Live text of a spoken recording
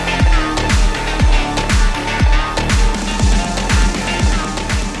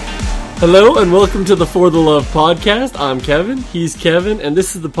Hello and welcome to the For the Love podcast. I'm Kevin, he's Kevin, and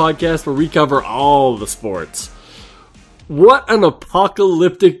this is the podcast where we cover all the sports. What an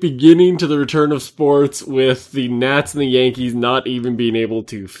apocalyptic beginning to the return of sports, with the Nats and the Yankees not even being able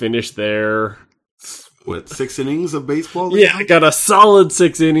to finish their... What, 6 innings of baseball? Yeah, I got a solid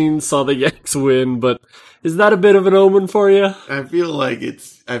 6 innings, saw the Yanks win, but is that a bit of an omen for you? I feel like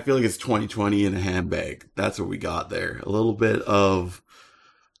it's 2020 in a handbag. That's what we got there. A little bit of...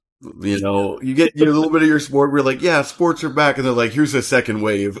 you get a little bit of your sport. We're like, yeah, sports are back, and they're like, here's a second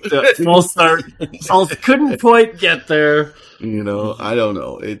wave. False start. Couldn't quite get there. I don't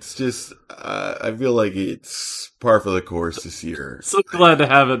know. It's just, I feel like it's par for the course this year. So glad to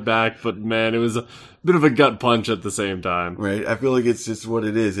have it back, but man, it was a bit of a gut punch at the same time. Right? I feel like it's just what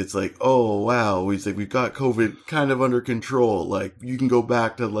it is. It's like, oh wow, we've got COVID kind of under control. Like, you can go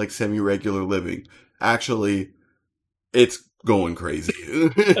back to like semi-regular living. Actually, it's going crazy.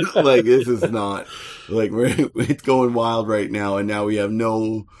 Like, this is not like it's going wild right now, and now we have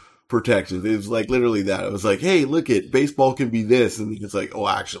no protections. It was like literally that. It was like, hey, look, baseball can be this, and it's like, oh,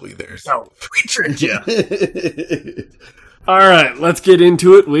 actually, there's we tricked you. All right, let's get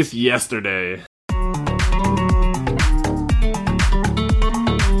into it with yesterday.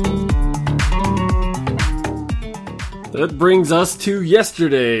 That brings us to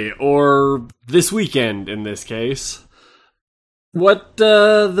yesterday, or this weekend in this case. What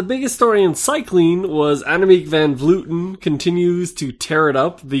the biggest story in cycling was Annemiek van Vleuten continues to tear it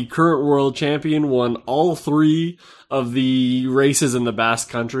up. The current world champion won all 3 of the races in the Basque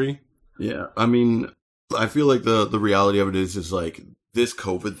Country. Yeah, I mean, I feel like the reality of it is like, this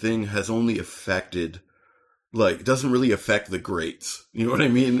COVID thing has only affected, like, it doesn't really affect the greats. You know what I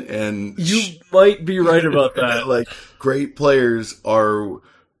mean? And you might be right about that. Like, great players are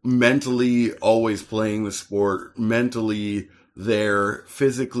mentally always playing the sport, mentally they're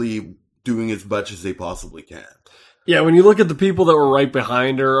physically doing as much as they possibly can. Yeah, when you look at the people that were right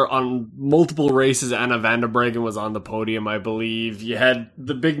behind her on multiple races, Anna van der Breggen was on the podium, I believe. You had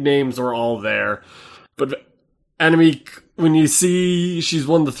the big names were all there. But Annemiek, when you see she's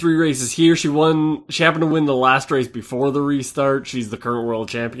won the 3 races here, she happened to win the last race before the restart. She's the current world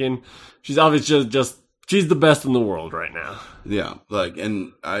champion. She's obviously she's the best in the world right now. Yeah, like,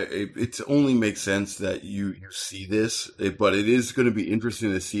 and it only makes sense that you see this, but it is going to be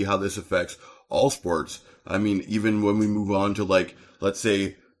interesting to see how this affects all sports. I mean, even when we move on to, like, let's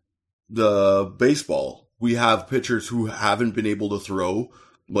say the baseball, we have pitchers who haven't been able to throw.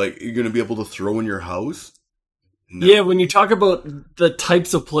 Like, you're going to be able to throw in your house? No. Yeah, when you talk about the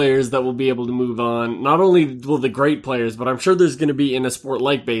types of players that will be able to move on, not only will the great players, but I'm sure there's going to be, in a sport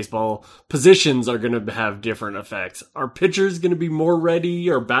like baseball, positions are going to have different effects. Are pitchers going to be more ready?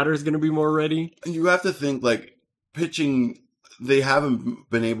 Are batters going to be more ready? And you have to think, like, pitching, they haven't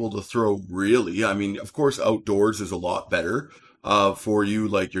been able to throw really. I mean, of course, outdoors is a lot better for you.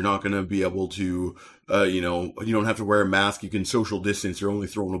 Like, you're not going to be able to, you don't have to wear a mask. You can social distance. You're only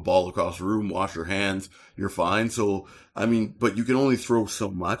throwing a ball across the room, wash your hands. You're fine. So, I mean, but you can only throw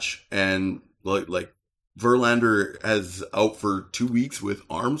so much. And like Verlander has out for 2 weeks with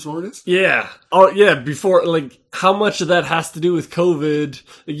arm soreness. Yeah. Oh, yeah. Before, like, how much of that has to do with COVID?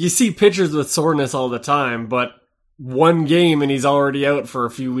 You see pitchers with soreness all the time, but one game and he's already out for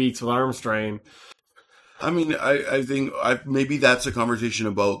a few weeks with arm strain. I mean, I think maybe that's a conversation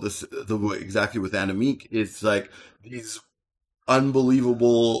about this, exactly with Annemiek. It's like, these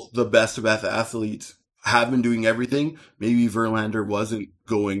unbelievable, the best of athletes have been doing everything. Maybe Verlander wasn't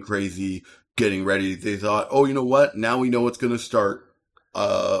going crazy, getting ready. They thought, oh, you know what? Now we know it's going to start.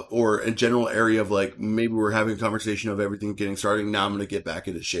 Or a general area of, like, maybe we're having a conversation of everything getting started. Now I'm going to get back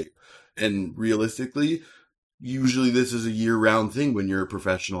into shape. And realistically, usually this is a year-round thing when you're a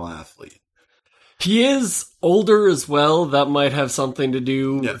professional athlete. He is older as well. That might have something to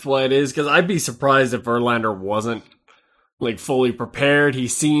do with why it is. Because I'd be surprised if Verlander wasn't, like, fully prepared. He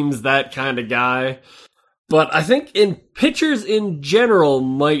seems that kind of guy. But I think pitchers in general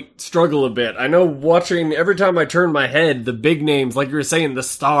might struggle a bit. I know watching, every time I turn my head, the big names, like you were saying, the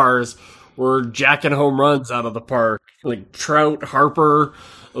stars were jacking home runs out of the park. Like Trout, Harper,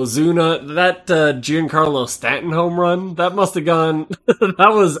 Ozuna, that Giancarlo Stanton home run, that must have gone, that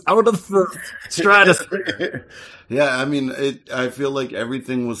was out of the stratosphere. Yeah, I mean, I feel like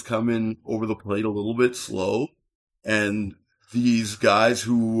everything was coming over the plate a little bit slow, and these guys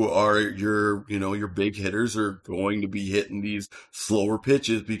who are your big hitters are going to be hitting these slower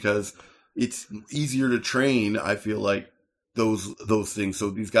pitches because it's easier to train, I feel like, those things. So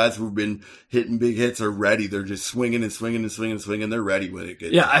these guys who've been hitting big hits are ready. They're just swinging and swinging and swinging and swinging. They're ready when it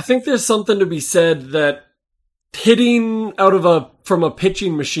gets. Yeah, I think there's something to be said that hitting from a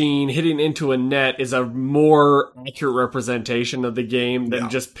pitching machine, hitting into a net is a more accurate representation of the game than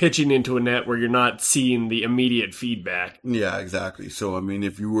just pitching into a net where you're not seeing the immediate feedback. Yeah, exactly. So, I mean,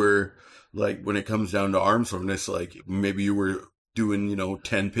 if you were, like, when it comes down to arm slowness, like, maybe you were doing,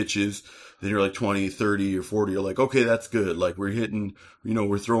 10 pitches, then you're like 20, 30, or 40, you're like, okay, that's good. Like, we're hitting,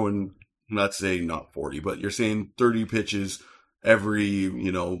 we're throwing, not saying not 40, but you're saying 30 pitches every,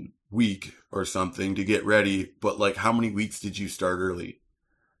 week or something to get ready. But like, how many weeks did you start early?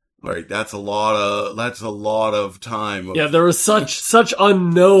 Right. That's a lot of time. Yeah. There was such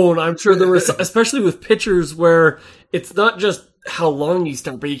unknown. I'm sure there was, especially with pitchers where it's not just how long you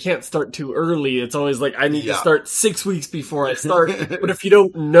start, but you can't start too early. It's always like, I need to start 6 weeks before I start. But if you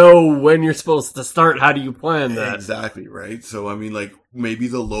don't know when you're supposed to start, how do you plan that? Exactly. Right. So, I mean, like, maybe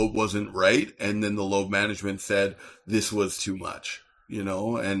the load wasn't right. And then the load management said this was too much,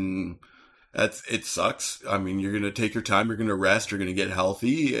 and it sucks. I mean, you're going to take your time, you're going to rest, you're going to get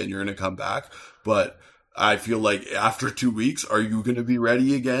healthy, and you're going to come back. But I feel like after 2 weeks, are you going to be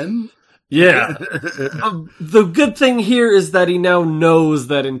ready again? Yeah. The good thing here is that he now knows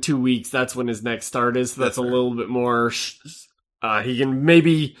that in 2 weeks, that's when his next start is. So that's a little bit more, he can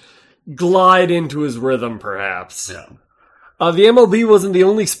maybe glide into his rhythm, perhaps. Yeah. The MLB wasn't the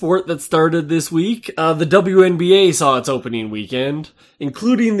only sport that started this week. The WNBA saw its opening weekend,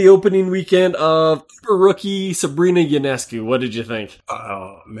 including the opening weekend of rookie Sabrina Ionescu. What did you think?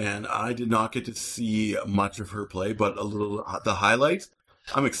 Oh, man, I did not get to see much of her play, but the highlights.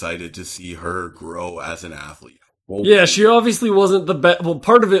 I'm excited to see her grow as an athlete. Yeah, she obviously wasn't the best. Well,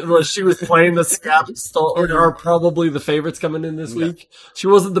 part of it was she was playing the Scaps, are probably the favorites coming in this week. She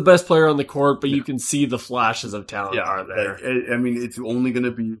wasn't the best player on the court, but you can see the flashes of talent are there. I mean, it's only going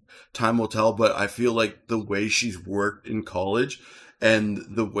to be time will tell, but I feel like the way she's worked in college and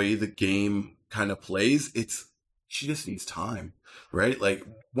the way the game kind of plays, she just needs time, right? Like,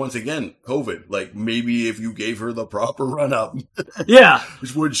 once again, COVID, like maybe if you gave her the proper run up,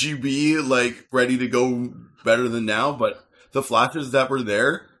 would she be like ready to go better than now? But the flashes that were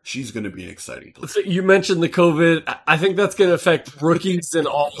there, she's going to be an exciting player. So you mentioned the COVID. I think that's going to affect rookies in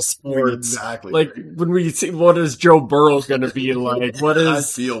all sports. Exactly. Like when we see what is Joe Burrow going to be like? What is I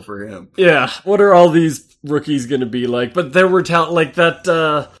feel for him? Yeah. What are all these rookies going to be like? But there were talent like that.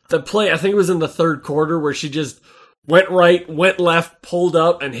 The play I think it was in the third quarter where she just went right, went left, pulled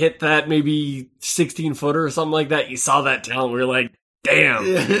up, and hit that maybe 16-footer or something like that. You saw that talent. We were like, damn,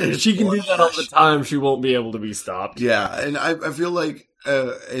 if she can do that all the time, she won't be able to be stopped. Yeah, and I feel like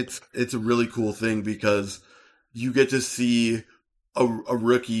it's a really cool thing because you get to see a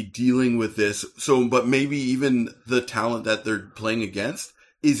rookie dealing with this. So, but maybe even the talent that they're playing against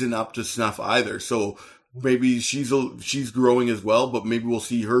isn't up to snuff either. So maybe she's growing as well, but maybe we'll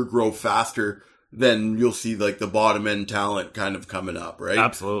see her grow faster. Then you'll see like the bottom end talent kind of coming up, right?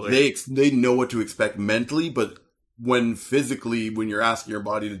 Absolutely. They know what to expect mentally, but when you're asking your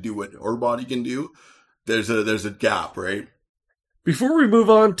body to do what her body can do, there's a gap, right? Before we move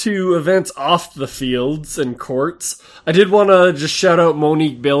on to events off the fields and courts, I did want to just shout out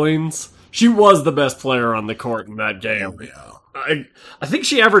Monique Billings. She was the best player on the court in that game. Oh, yeah. I think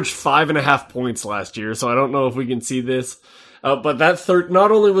she averaged 5.5 points last year, so I don't know if we can see this. But that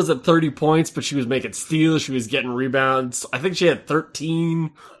not only was it 30 points, but she was making steals, she was getting rebounds. I think she had 13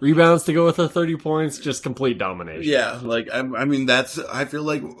 rebounds to go with her 30 points. Just complete domination. Yeah, like, I mean, I feel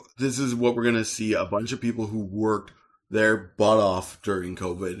like this is what we're going to see. A bunch of people who worked their butt off during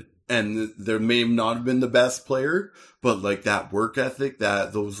COVID. And they may not have been the best player, but like that work ethic,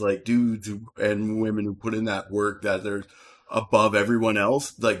 that those like dudes and women who put in that work, that they're above everyone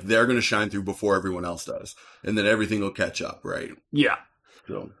else, like they're going to shine through before everyone else does. And then everything will catch up, right? Yeah.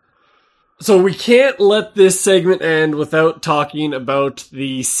 So we can't let this segment end without talking about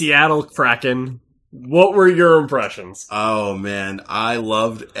the Seattle Kraken. What were your impressions? Oh man, I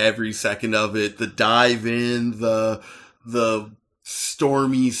loved every second of it. The dive in, the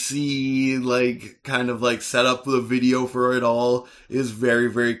stormy sea, like kind of like set up the video for it all is very,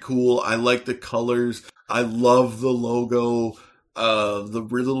 very cool. I like the colors. I love the logo, the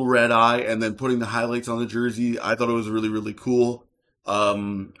little red eye, and then putting the highlights on the jersey. I thought it was really, really cool. I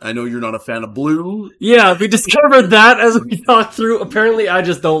know you're not a fan of blue. Yeah, we discovered that as we talked through. Apparently, I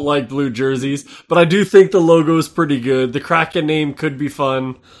just don't like blue jerseys, but I do think the logo is pretty good. The Kraken name could be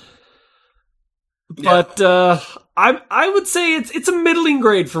fun. But, I would say it's a middling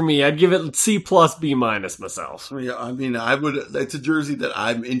grade for me. I'd give it C+, B- myself. Yeah, I mean, it's a jersey that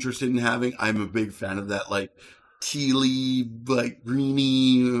I'm interested in having. I'm a big fan of that, like, tealy, like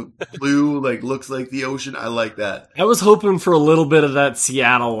greeny blue, like looks like the ocean. I like that. I was hoping for a little bit of that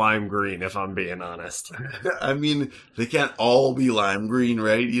Seattle lime green, if I'm being honest. I mean, they can't all be lime green,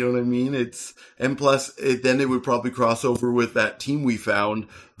 right? You know what I mean? And plus, then it would probably cross over with that team we found,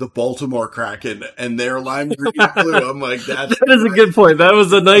 the Baltimore Kraken, and their lime green and blue. I'm like, that is a good point. That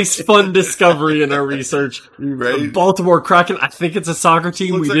was a nice, fun discovery in our research. Right? The Baltimore Kraken, I think it's a soccer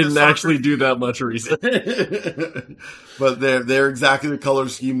team. Looks we like didn't actually do that much research. But they're exactly the color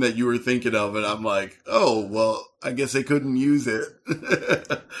scheme that you were thinking of, and I'm like, oh, well, I guess they couldn't use it.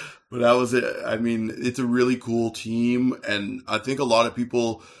 But that was it. I mean, it's a really cool team, and I think a lot of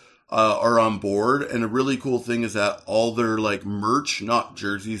people are on board. And a really cool thing is that all their like merch, not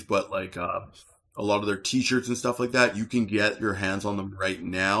jerseys, but like a lot of their t-shirts and stuff like that, you can get your hands on them right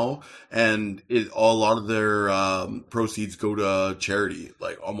now. And a lot of their proceeds go to charity,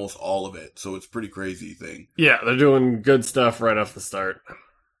 like almost all of it. So it's a pretty crazy thing. Yeah, they're doing good stuff right off the start.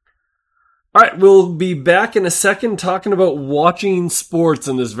 All right, we'll be back in a second talking about watching sports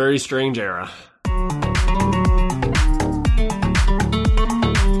in this very strange era.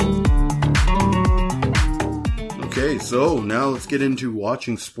 Okay, so now let's get into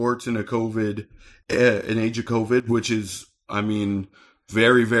watching sports in an age of COVID, which is, I mean,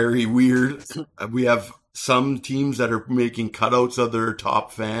 very, very weird. We have some teams that are making cutouts of their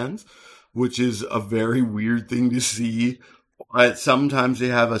top fans, which is a very weird thing to see. Sometimes they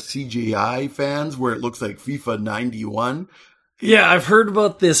have a CGI fans where it looks like FIFA 91. Yeah, I've heard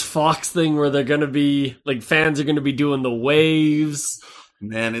about this Fox thing where they're going to be, like, fans are going to be doing the waves.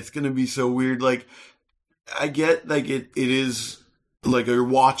 Man, it's going to be so weird. Like, I get, like, it is, like, you're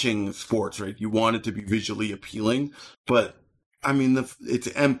watching sports, right? You want it to be visually appealing, but, I mean, it's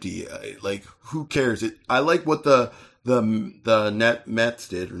empty. Like, who cares? I like what the Nets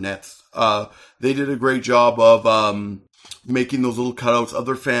did, or Nets. They did a great job of, making those little cutouts.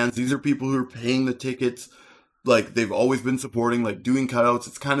 Other fans, these are people who are paying the tickets. Like, they've always been supporting, like, doing cutouts.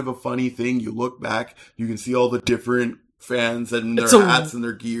 It's kind of a funny thing. You look back, you can see all the different fans and their hats and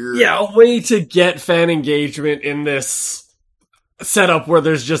their gear. Yeah, a way to get fan engagement in this setup where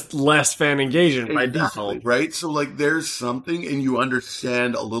there's just less fan engagement by default. Right? So, like, there's something, and you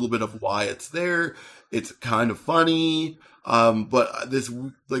understand a little bit of why it's there. It's kind of funny. But this,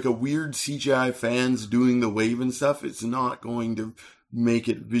 like, a weird CGI fans doing the wave and stuff, it's not going to make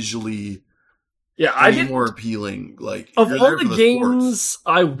it visually more appealing. Like, of all the games sports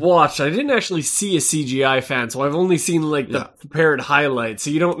I watched, I didn't actually see a CGI fan, so I've only seen, like, the prepared highlights,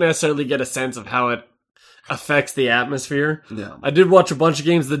 so you don't necessarily get a sense of how it affects the atmosphere. Yeah. I did watch a bunch of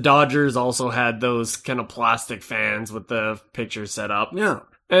games. The Dodgers also had those kind of plastic fans with the pictures set up. Yeah.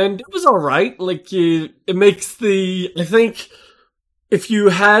 And it was alright. Like, it makes I think, if you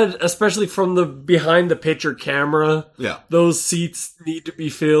had, especially from the behind the pitcher camera, those seats need to be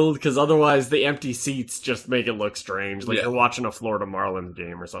filled, because otherwise the empty seats just make it look strange. Like you're watching a Florida Marlins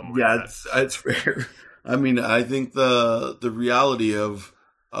game or something like that. Yeah, it's fair. I mean, I think the reality of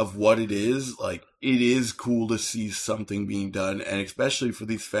what it is, like, it is cool to see something being done, and especially for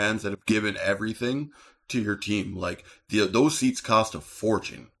these fans that have given everything to your team. Like, those seats cost a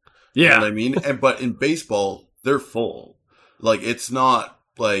fortune. Yeah. You know what I mean? But in baseball, they're full. Like, it's not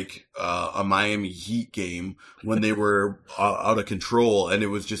like a Miami Heat game when they were out of control and it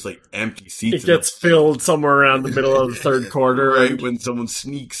was just like empty seats. It gets filled somewhere around the middle of the third quarter. Right, when someone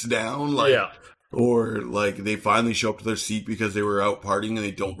sneaks down. Like, or like they finally show up to their seat because they were out partying and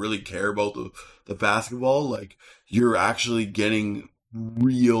they don't really care about the basketball. Like, you're actually getting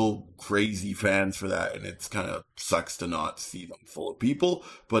real crazy fans for that, and it's kind of sucks to not see them full of people,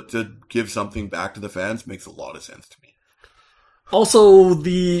 but to give something back to the fans makes a lot of sense to me. Also,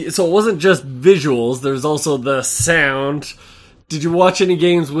 so it wasn't just visuals, there's also the sound. Did you watch any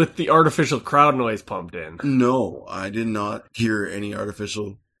games with the artificial crowd noise pumped in? No, I did not hear any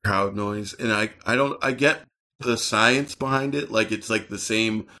artificial crowd noise, and I get the science behind it. Like, it's like the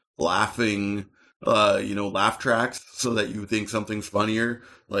same laughing laugh tracks so that you think something's funnier.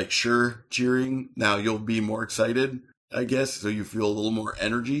 Like, sure, cheering. Now you'll be more excited, I guess, so you feel a little more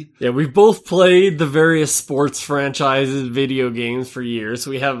energy. Yeah, we've both played the various sports franchises, video games for years. So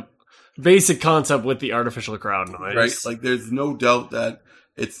we have basic concept with the artificial crowd noise. Right? Like, there's no doubt that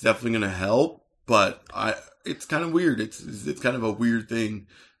it's definitely going to help, but it's kind of weird. It's kind of a weird thing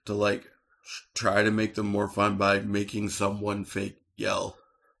to, like, try to make them more fun by making someone fake yell.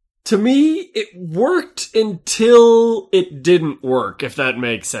 To me, it worked until it didn't work, if that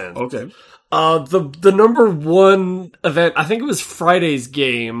makes sense. Okay. The number one event, I think it was Friday's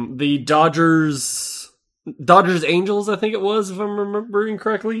game, the Dodgers Angels, I think it was, if I'm remembering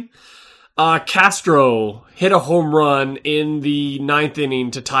correctly. Castro hit a home run in the 9th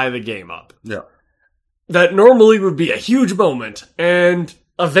inning to tie the game up. Yeah. That normally would be a huge moment, and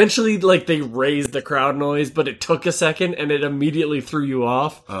eventually, like, they raised the crowd noise, but it took a second, and it immediately threw you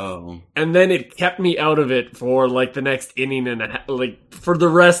off. Oh. And then it kept me out of it for, like, the next inning like, for the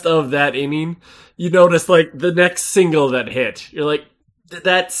rest of that inning. You notice, like, the next single that hit, you're like, did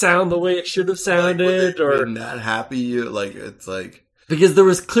that sound the way it should have sounded? Like, or not happy? Like, it's like... Because there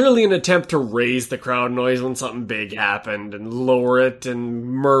was clearly an attempt to raise the crowd noise when something big happened and lower it and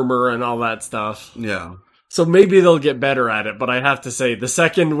murmur and all that stuff. Yeah. So maybe they'll get better at it, but I have to say, the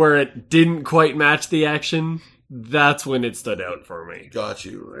second where it didn't quite match the action, that's when it stood out for me. Got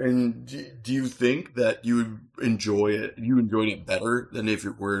you. And do you think that you would enjoy it? You enjoyed it better than if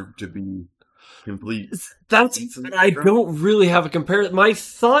it were to be complete? I don't really have a comparison. My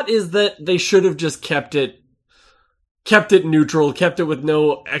thought is that they should have just kept it neutral, kept it with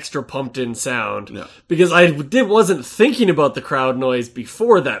no extra pumped in sound. No. Because I wasn't thinking about the crowd noise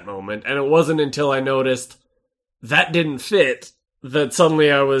before that moment, and it wasn't until I noticed that didn't fit that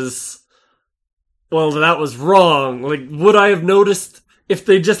suddenly I was, well, that was wrong. Like, would I have noticed if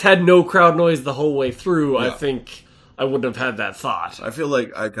they just had no crowd noise the whole way through? Yeah. I think I wouldn't have had that thought. I feel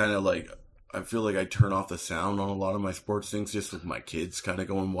like I turn off the sound on a lot of my sports things just with my kids kind of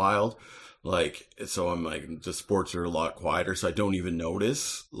going wild. Like, so I'm like, the sports are a lot quieter, so I don't even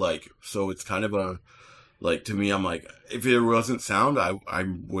notice. Like, so it's kind of a, like, to me, I'm like, if there wasn't sound, I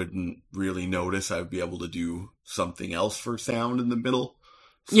wouldn't really notice. I'd be able to do something else for sound in the middle.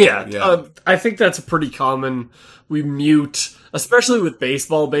 So, yeah. I think that's pretty common. We mute, especially with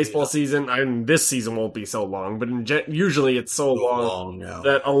baseball season. I mean, this season won't be so long, but usually it's so long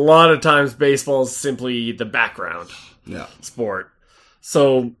that a lot of times baseball is simply the background sport.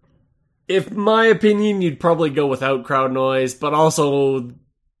 So, in my opinion, you'd probably go without crowd noise, but also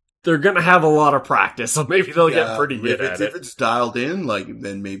they're going to have a lot of practice, so maybe they'll get pretty good at it. If it's dialed in, like,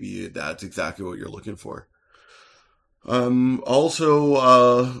 then maybe that's exactly what you're looking for. Also,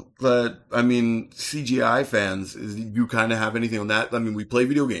 that, I mean, CGI fans, you kind of have anything on that? I mean, we play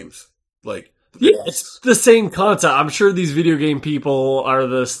video games. Like, yeah, it's the same concept. I'm sure these video game people are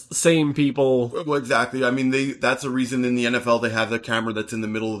the same people. Well, exactly. I mean, that's a reason in the NFL they have the camera that's in the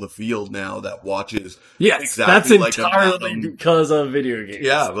middle of the field now that watches. Yes, exactly that's entirely because of video games.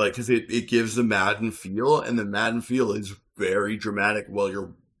 Yeah, like, because it gives the Madden feel, and the Madden feel is very dramatic while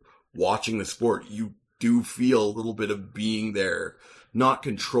you're watching the sport. You do feel a little bit of being there, not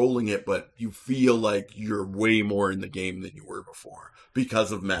controlling it, but you feel like you're way more in the game than you were before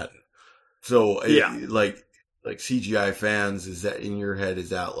because of Madden. So, yeah. like CGI fans, is that in your head?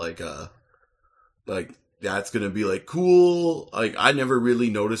 Is that like that's gonna be like cool? Like, I never really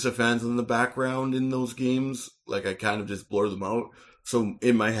notice the fans in the background in those games. Like, I kind of just blur them out. So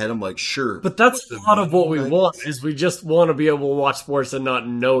in my head, I'm like, sure. But that's a lot of what we want, is we just want to be able to watch sports and not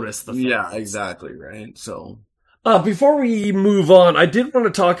notice the fans. Yeah, exactly, right? So, before we move on, I did want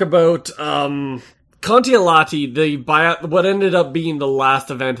to talk about, Kontiolahti, what ended up being the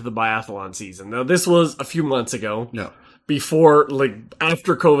last event of the biathlon season. Now, this was a few months ago. No. Before, like,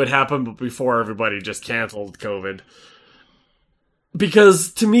 after COVID happened, but before everybody just canceled COVID.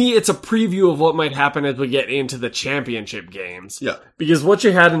 Because, to me, it's a preview of what might happen as we get into the championship games. Yeah. Because what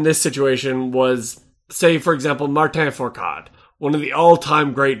you had in this situation was, say, for example, Martin Fourcade, one of the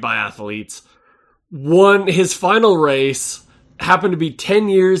all-time great biathletes, won his final race, happened to be 10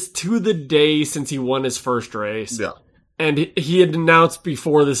 years to the day since he won his first race. Yeah. And he had announced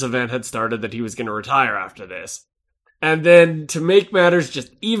before this event had started that he was going to retire after this. And then, to make matters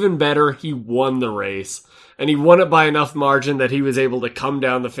just even better, he won the race. And he won it by enough margin that he was able to come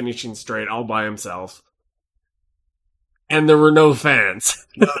down the finishing straight all by himself. And there were no fans.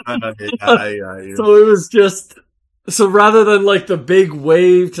 So it was just... So rather than like the big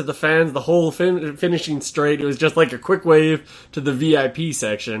wave to the fans, the whole finishing straight, it was just like a quick wave to the VIP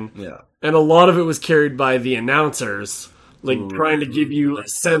section. Yeah. And a lot of it was carried by the announcers, like trying to give you a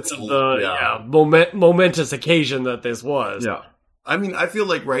sense of the momentous occasion that this was. Yeah. I mean, I feel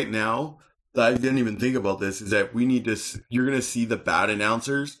like right now, I didn't even think about this, is that you're going to see the bad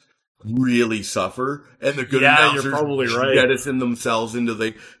announcers really suffer, and the good announcers you're probably right. jettison themselves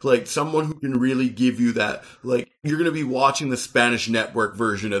into like someone who can really give you that. Like, you're going to be watching the Spanish network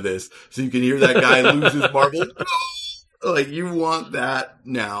version of this, so you can hear that guy lose his marble. Like, you want that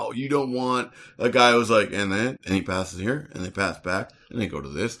now. You don't want a guy who's like, and he passes here, and they pass back, and they go to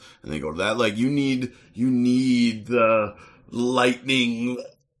this, and they go to that. Like, you need the lightning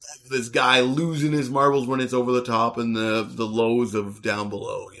this guy losing his marbles when it's over the top and the lows of down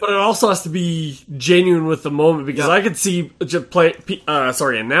below. But it also has to be genuine with the moment, because I could see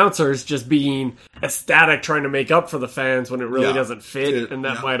announcers just being ecstatic trying to make up for the fans when it really doesn't fit, and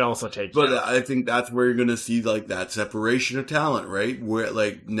that might also take. But I think that's where you're going to see like that separation of talent, right? Where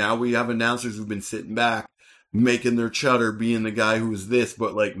like now we have announcers who've been sitting back, making their chutter, being the guy who's this,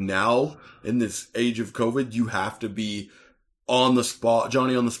 but like now in this age of COVID, you have to be on the spot,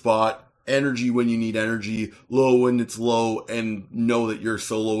 Johnny on the spot, energy when you need energy, low when it's low, and know that you're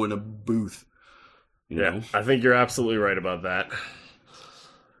solo in a booth. You know? I think you're absolutely right about that.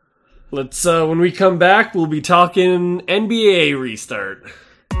 Let's, when we come back, we'll be talking NBA restart.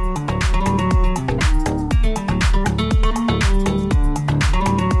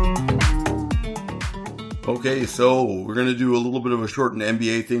 Okay, so we're going to do a little bit of a shortened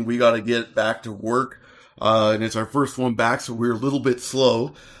NBA thing. We got to get back to work. And it's our first one back, so we're a little bit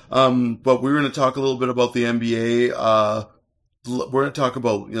slow. But we're going to talk a little bit about the NBA. We're going to talk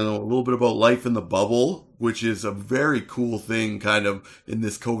about, a little bit about life in the bubble, which is a very cool thing kind of in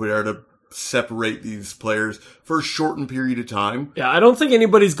this COVID era to separate these players for a shortened period of time. Yeah, I don't think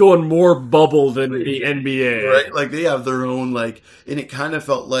anybody's going more bubble than the NBA. Right? Like they have their own, and it kind of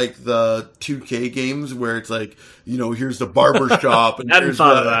felt like the 2K games where it's like, here's the barber shop and here's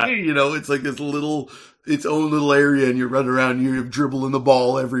that. It's like this its own little area, and you run around, you're dribbling the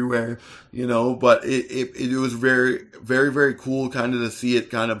ball everywhere, but it was very, very, very cool kind of to see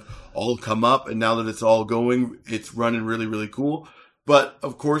it kind of all come up. And now that it's all going, it's running really, really cool. But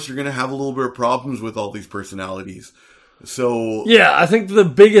of course you're going to have a little bit of problems with all these personalities. So yeah, I think the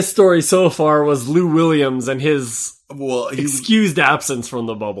biggest story so far was Lou Williams and his excused absence from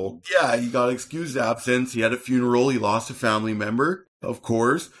the bubble. Yeah, he got excused absence. He had a funeral. He lost a family member, of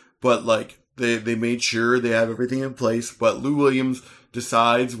course, but they made sure they have everything in place. But Lou Williams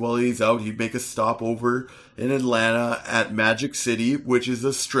decides while he's out, he'd make a stopover in Atlanta at Magic City, which is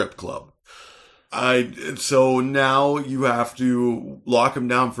a strip club. So now you have to lock him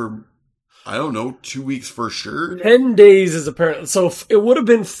down for, 2 weeks for sure. 10 days is apparently, so it would have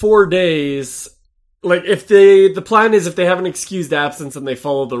been 4 days. Like the plan is if they have an excused absence and they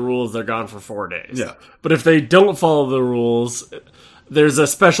follow the rules, they're gone for 4 days. Yeah. But if they don't follow the rules, there's a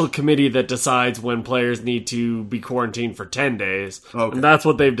special committee that decides when players need to be quarantined for 10 days. Okay. And that's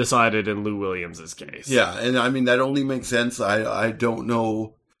what they've decided in Lou Williams' case. Yeah. And that only makes sense. I don't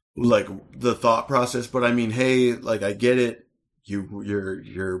know, the thought process, but hey, I get it.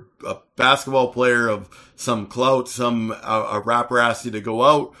 You're a basketball player of some clout, a rapper asks you to go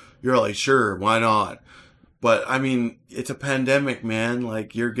out. You're like, sure, why not? But it's a pandemic, man.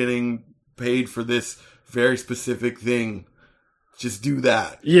 You're getting paid for this very specific thing. Just do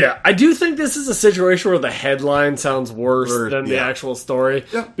that. Yeah, I do think this is a situation where the headline sounds worse than the actual story.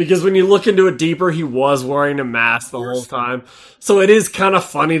 Yeah. Because when you look into it deeper, he was wearing a mask the whole time. So it is kind of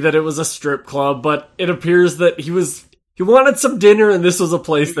funny that it was a strip club, but it appears that he wanted some dinner and this was a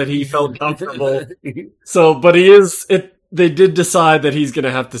place that he felt comfortable. So, but they did decide that he's going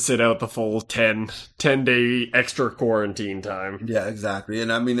to have to sit out the full 10-day extra quarantine time. Yeah, exactly.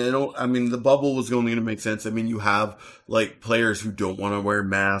 And the bubble was only going to make sense. You have players who don't want to wear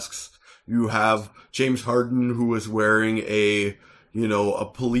masks. You have James Harden who was wearing a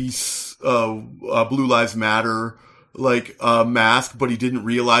police, Blue Lives Matter mask, but he didn't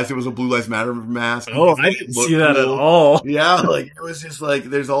realize it was a Blue Lives Matter mask. Oh, I didn't see that at all. Yeah, it was just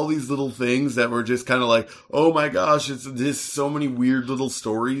there's all these little things that were just kind of oh my gosh, there's so many weird little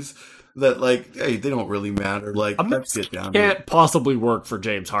stories that hey, they don't really matter. Let's get down. Can't possibly work for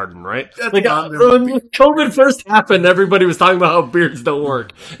James Harden, right? When COVID first happened, everybody was talking about how beards don't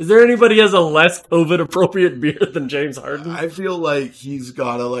work. Is there anybody who has a less COVID appropriate beard than James Harden? I feel he's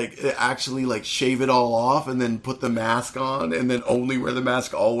gotta actually shave it all off and then put the mask on and then only wear the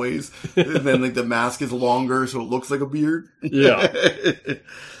mask always. And then the mask is longer so it looks like a beard. Yeah.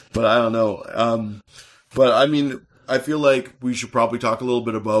 But I don't know. I feel like we should probably talk a little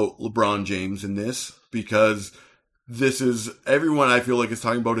bit about LeBron James in this, because this is, everyone I feel is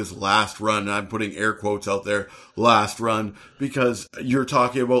talking about his last run, and I'm putting air quotes out there, last run, because you're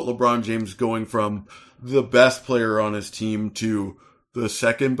talking about LeBron James going from the best player on his team to the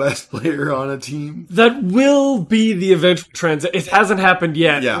second best player on a team. That will be the eventual transition. It hasn't happened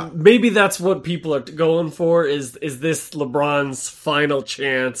yet. Yeah. Maybe that's what people are going for, is this LeBron's final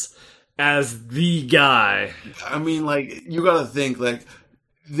chance as the guy. You gotta think,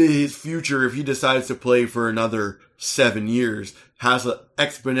 his future, if he decides to play for another 7 years, has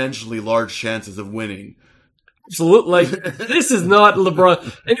exponentially large chances of winning. Absolutely. This is not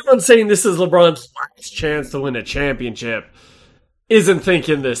LeBron. Anyone saying this is LeBron's last chance to win a championship isn't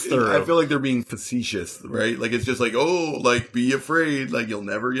thinking this through. I feel like they're being facetious, right? Like, it's just like, oh, like, be afraid. Like, you'll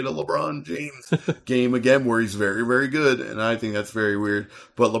never get a LeBron James game again where he's very, very good. And I think that's very weird.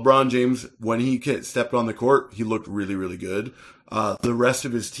 But LeBron James, when he stepped on the court, he looked really, really good. The rest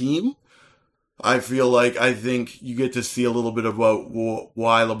of his team, I think you get to see a little bit about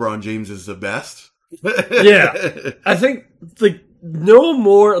why LeBron James is the best. Yeah. I think, like, no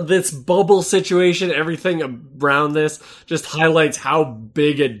more this bubble situation, everything around this just highlights how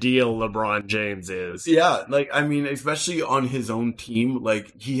big a deal LeBron James is. Yeah, like, I mean, especially on his own team,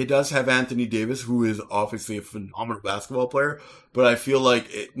 like, he does have Anthony Davis, who is obviously a phenomenal basketball player, but I feel like,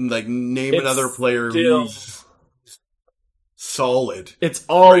 name another player who's solid. It's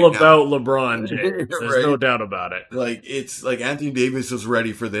all about LeBron James. There's no doubt about it. Like, it's like Anthony Davis is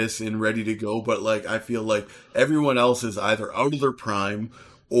ready for this and ready to go, but like, I feel like everyone else is either out of their prime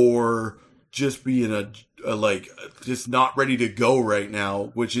or just being just not ready to go right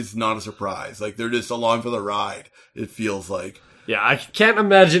now, which is not a surprise. Like, they're just along for the ride, it feels like. Yeah, I can't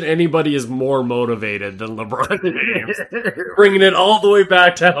imagine anybody is more motivated than LeBron James. Bringing it all the way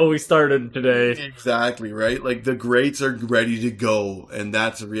back to how we started today. Exactly, right? Like, the greats are ready to go, and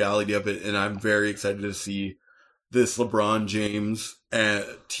that's the reality of it, and I'm very excited to see this LeBron James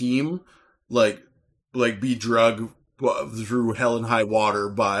team, like be drugged through hell and high water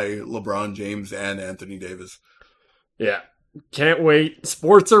by LeBron James and Anthony Davis. Yeah. Can't wait.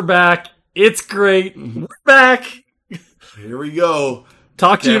 Sports are back. It's great. We're back. Here we go.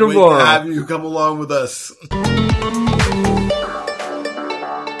 Talk to you tomorrow. Have you come along with us.